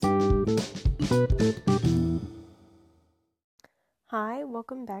Hi,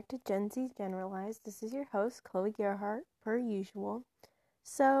 welcome back to Gen Z Generalized. This is your host, Chloe Gerhart, per usual.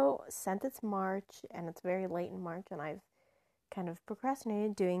 So, since it's March, and it's very late in March, and I've kind of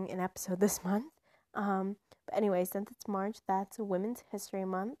procrastinated doing an episode this month. But anyway, since it's March, that's Women's History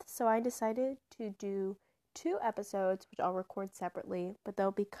Month, so I decided to do 2 episodes, which I'll record separately, but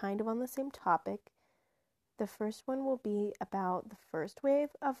they'll be kind of on the same topic. The first one will be about the first wave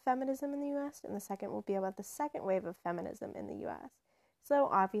of feminism in the U.S., and the second will be about the second wave of feminism in the U.S. So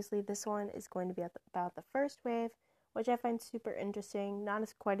obviously this one is going to be about the first wave, which I find super interesting, not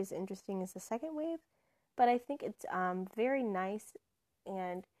as quite as interesting as the second wave, but I think it's very nice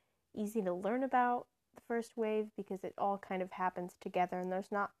and easy to learn about the first wave because it all kind of happens together and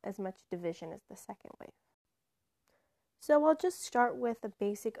there's not as much division as the second wave. So I'll just start with a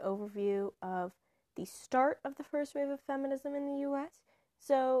basic overview of the start of the first wave of feminism in the U.S.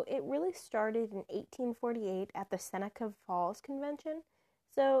 So it really started in 1848 at the Seneca Falls Convention.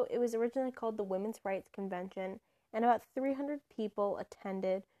 So it was originally called the Women's Rights Convention, and about 300 people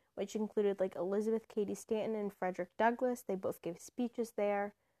attended, which included like Elizabeth Cady Stanton and Frederick Douglass. They both gave speeches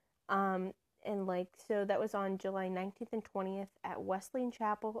there. So that was on July 19th and 20th at Wesleyan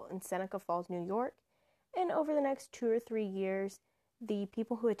Chapel in Seneca Falls, New York. And over the next 2 or 3 years, the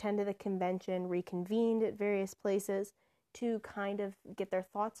people who attended the convention reconvened at various places to kind of get their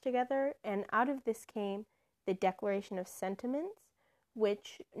thoughts together. And out of this came the Declaration of Sentiments,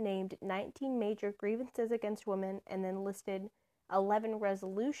 which named 19 major grievances against women and then listed 11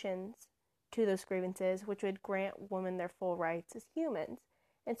 resolutions to those grievances, which would grant women their full rights as humans.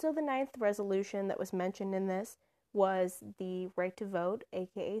 And so the 9th resolution that was mentioned in this was the right to vote,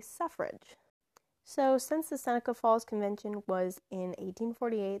 aka suffrage. So since the Seneca Falls Convention was in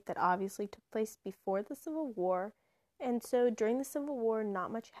 1848, that obviously took place before the Civil War, and so during the Civil War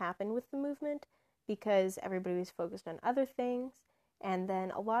not much happened with the movement because everybody was focused on other things, and then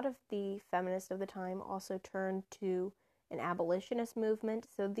a lot of the feminists of the time also turned to an abolitionist movement,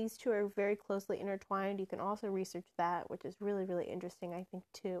 so these two are very closely intertwined. You can also research that, which is really, really interesting, I think,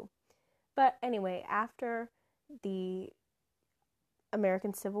 too. But anyway, after the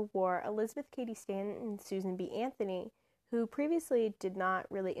American Civil War, Elizabeth Cady Stanton and Susan B. Anthony, who previously did not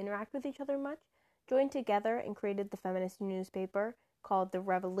really interact with each other much, joined together and created the feminist newspaper called The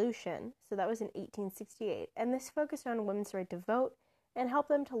Revolution. So that was in 1868, and this focused on women's right to vote and helped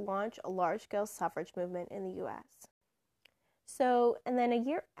them to launch a large-scale suffrage movement in the U.S. So, and then a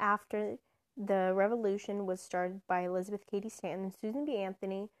year after the revolution was started by Elizabeth Cady Stanton and Susan B.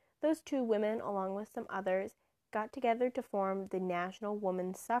 Anthony, those two women, along with some others, got together to form the National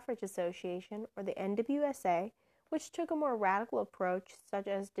Women's Suffrage Association, or the NWSA, which took a more radical approach, such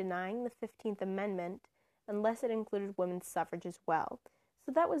as denying the 15th Amendment unless it included women's suffrage as well.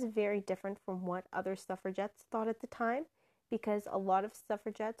 So that was very different from what other suffragettes thought at the time, because a lot of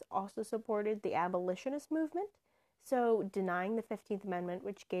suffragettes also supported the abolitionist movement. So denying the 15th Amendment,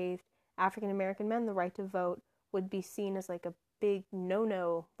 which gave African American men the right to vote, would be seen as like a big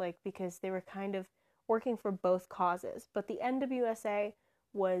no-no, like because they were kind of working for both causes. But the NWSA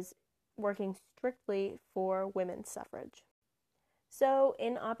was working strictly for women's suffrage. So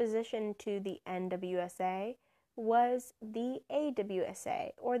in opposition to the NWSA was the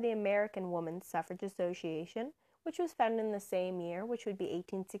AWSA, or the American Women's Suffrage Association, which was founded in the same year, which would be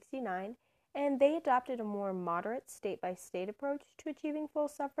 1869, and they adopted a more moderate state-by-state approach to achieving full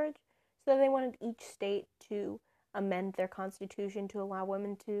suffrage. So they wanted each state to amend their constitution to allow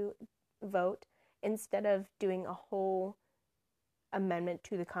women to vote instead of doing a whole amendment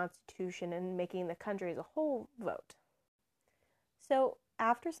to the Constitution and making the country as a whole vote. So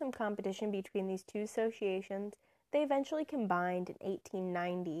after some competition between these two associations, they eventually combined in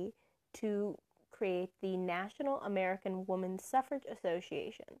 1890 to create the National American Women's Suffrage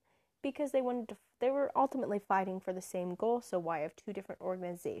Association, because they were ultimately fighting for the same goal, so why have two different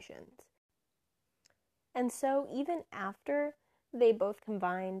organizations? And so even after they both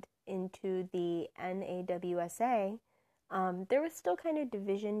combined into the NAWSA, there was still kind of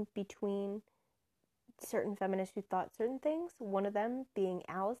division between certain feminists who thought certain things. One of them being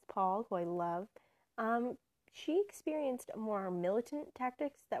Alice Paul, who I love. She experienced more militant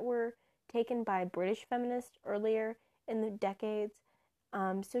tactics that were taken by British feminists earlier in the decades.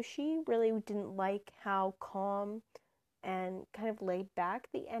 So she really didn't like how calm and kind of laid back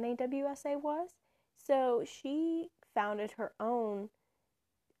the NAWSA was. So she founded her own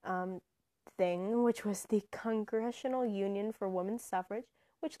thing, which was the Congressional Union for Women's Suffrage,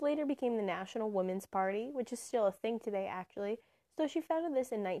 which later became the National Women's Party, which is still a thing today, actually. So she founded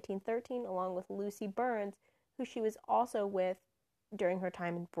this in 1913 along with Lucy Burns, who she was also with during her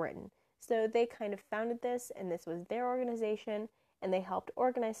time in Britain. So they kind of founded this, and this was their organization, and they helped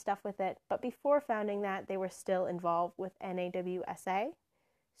organize stuff with it. But before founding that, they were still involved with NAWSA.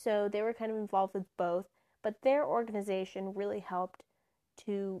 So they were kind of involved with both, but their organization really helped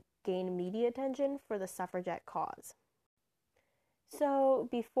to gain media attention for the suffragette cause. So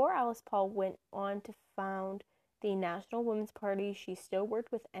before Alice Paul went on to found the National Women's Party, she still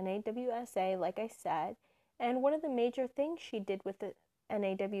worked with NAWSA, like I said, and one of the major things she did with the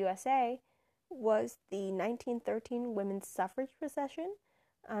NAWSA was the 1913 women's suffrage procession.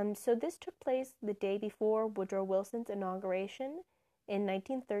 So this took place the day before Woodrow Wilson's inauguration in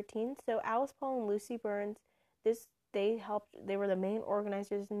 1913. So Alice Paul and Lucy Burns, they were the main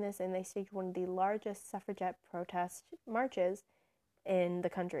organizers in this, and they staged one of the largest suffragette protest marches in the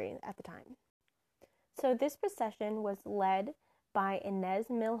country at the time. So this procession was led by Inez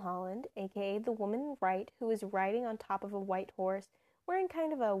Milholland, aka the Woman in Right, who was riding on top of a white horse, wearing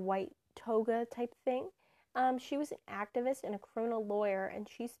kind of a white toga type thing. She was an activist and a criminal lawyer, and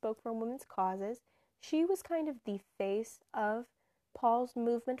she spoke for women's causes. She was kind of the face of Paul's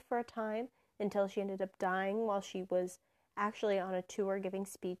movement for a time until she ended up dying while she was actually on a tour giving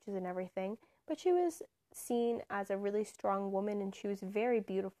speeches and everything. But she was seen as a really strong woman, and she was very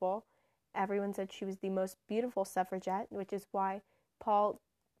beautiful. Everyone said she was the most beautiful suffragette, which is why Paul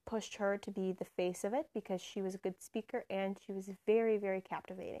pushed her to be the face of it, because she was a good speaker and she was very, very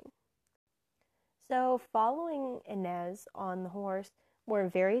captivating. So following Inez on the horse were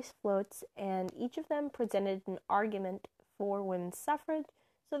various floats, and each of them presented an argument for women's suffrage.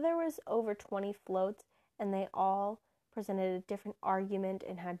 So there was over 20 floats, and they all presented a different argument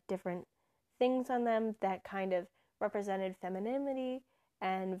and had different things on them that kind of represented femininity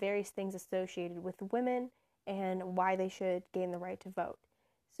and various things associated with women and why they should gain the right to vote.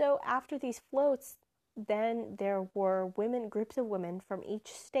 So after these floats, then there were groups of women from each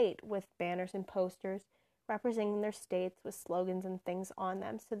state with banners and posters representing their states with slogans and things on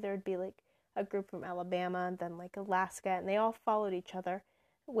them. So there'd be like a group from Alabama and then like Alaska, and they all followed each other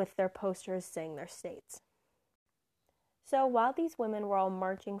with their posters saying their states. So while these women were all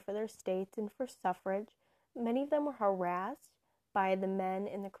marching for their states and for suffrage, many of them were harassed by the men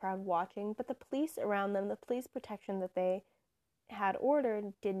in the crowd watching, but the police around them, the police protection that they had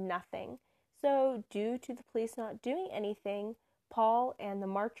ordered, did nothing. So due to the police not doing anything, Paul and the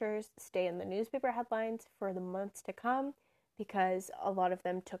marchers stayed in the newspaper headlines for the months to come, because a lot of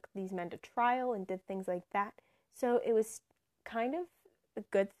them took these men to trial and did things like that. So it was kind of a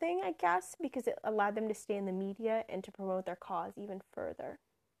good thing, I guess, because it allowed them to stay in the media and to promote their cause even further.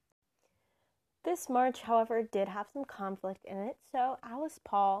 This march, however, did have some conflict in it. So Alice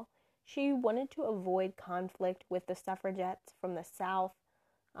Paul, she wanted to avoid conflict with the suffragettes from the South,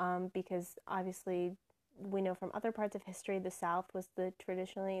 because obviously we know from other parts of history the South was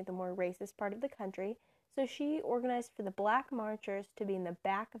traditionally the more racist part of the country. So she organized for the black marchers to be in the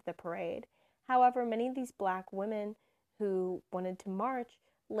back of the parade. However, many of these black women who wanted to march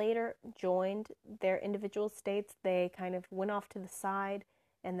later joined their individual states. They kind of went off to the side,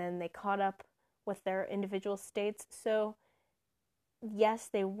 and then they caught up with their individual states. So yes,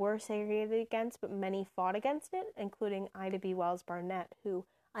 they were segregated against, but many fought against it, including Ida B. Wells Barnett, who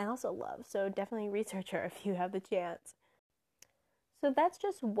I also love. So definitely research her if you have the chance. So that's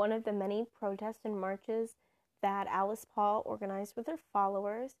just one of the many protests and marches that Alice Paul organized with her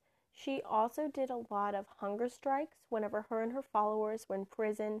followers. She also did a lot of hunger strikes whenever her and her followers were in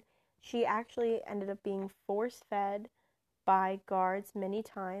prison. She actually ended up being force-fed by guards many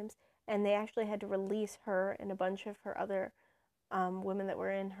times, and they actually had to release her and a bunch of her other women that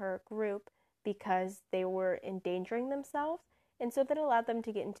were in her group because they were endangering themselves, and so that allowed them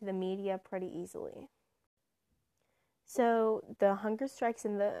to get into the media pretty easily. So the hunger strikes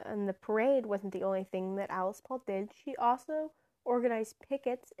and the parade wasn't the only thing that Alice Paul did. She also organized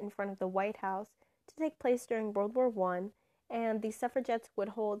pickets in front of the White House to take place during World War I, and the suffragettes would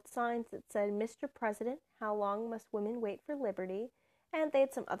hold signs that said, "Mr. President, how long must women wait for liberty?" And they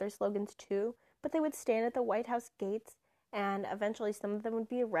had some other slogans too, but they would stand at the White House gates, and eventually some of them would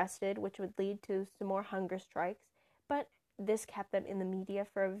be arrested, which would lead to some more hunger strikes, but this kept them in the media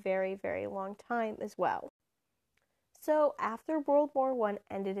for a very, very long time as well. So after World War I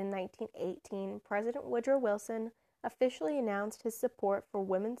ended in 1918, President Woodrow Wilson officially announced his support for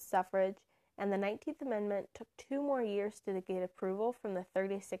women's suffrage, and the 19th Amendment took 2 more years to get approval from the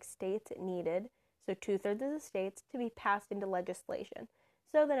 36 states it needed, so 2/3 of the states, to be passed into legislation.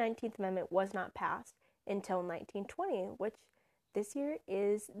 So the 19th Amendment was not passed until 1920, which this year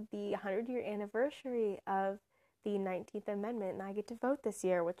is the 100-year anniversary of the 19th Amendment, and I get to vote this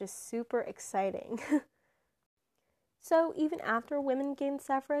year, which is super exciting. So even after women gained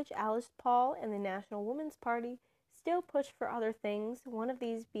suffrage, Alice Paul and the National Women's Party still pushed for other things, one of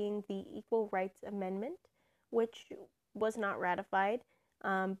these being the Equal Rights Amendment, which was not ratified,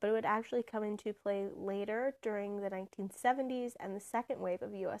 but it would actually come into play later during the 1970s and the second wave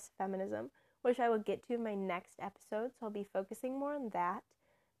of US feminism, which I will get to in my next episode, so I'll be focusing more on that.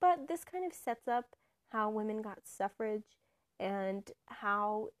 But this kind of sets up how women got suffrage and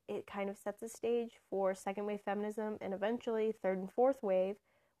how it kind of sets the stage for second wave feminism and eventually third and fourth wave,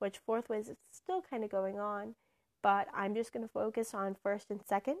 which fourth wave is still kind of going on. But I'm just going to focus on first and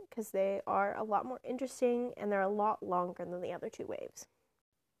second because they are a lot more interesting and they're a lot longer than the other two waves.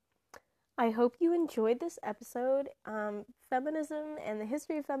 I hope you enjoyed this episode. Feminism and the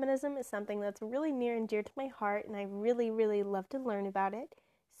history of feminism is something that's really near and dear to my heart, and I really, really love to learn about it.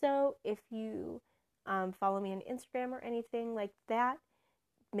 So if you follow me on Instagram or anything like that,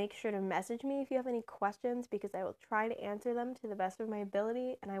 make sure to message me if you have any questions because I will try to answer them to the best of my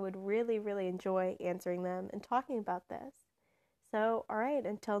ability, and I would really, really enjoy answering them and talking about this. So, all right,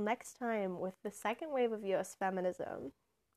 until next time with the second wave of US feminism.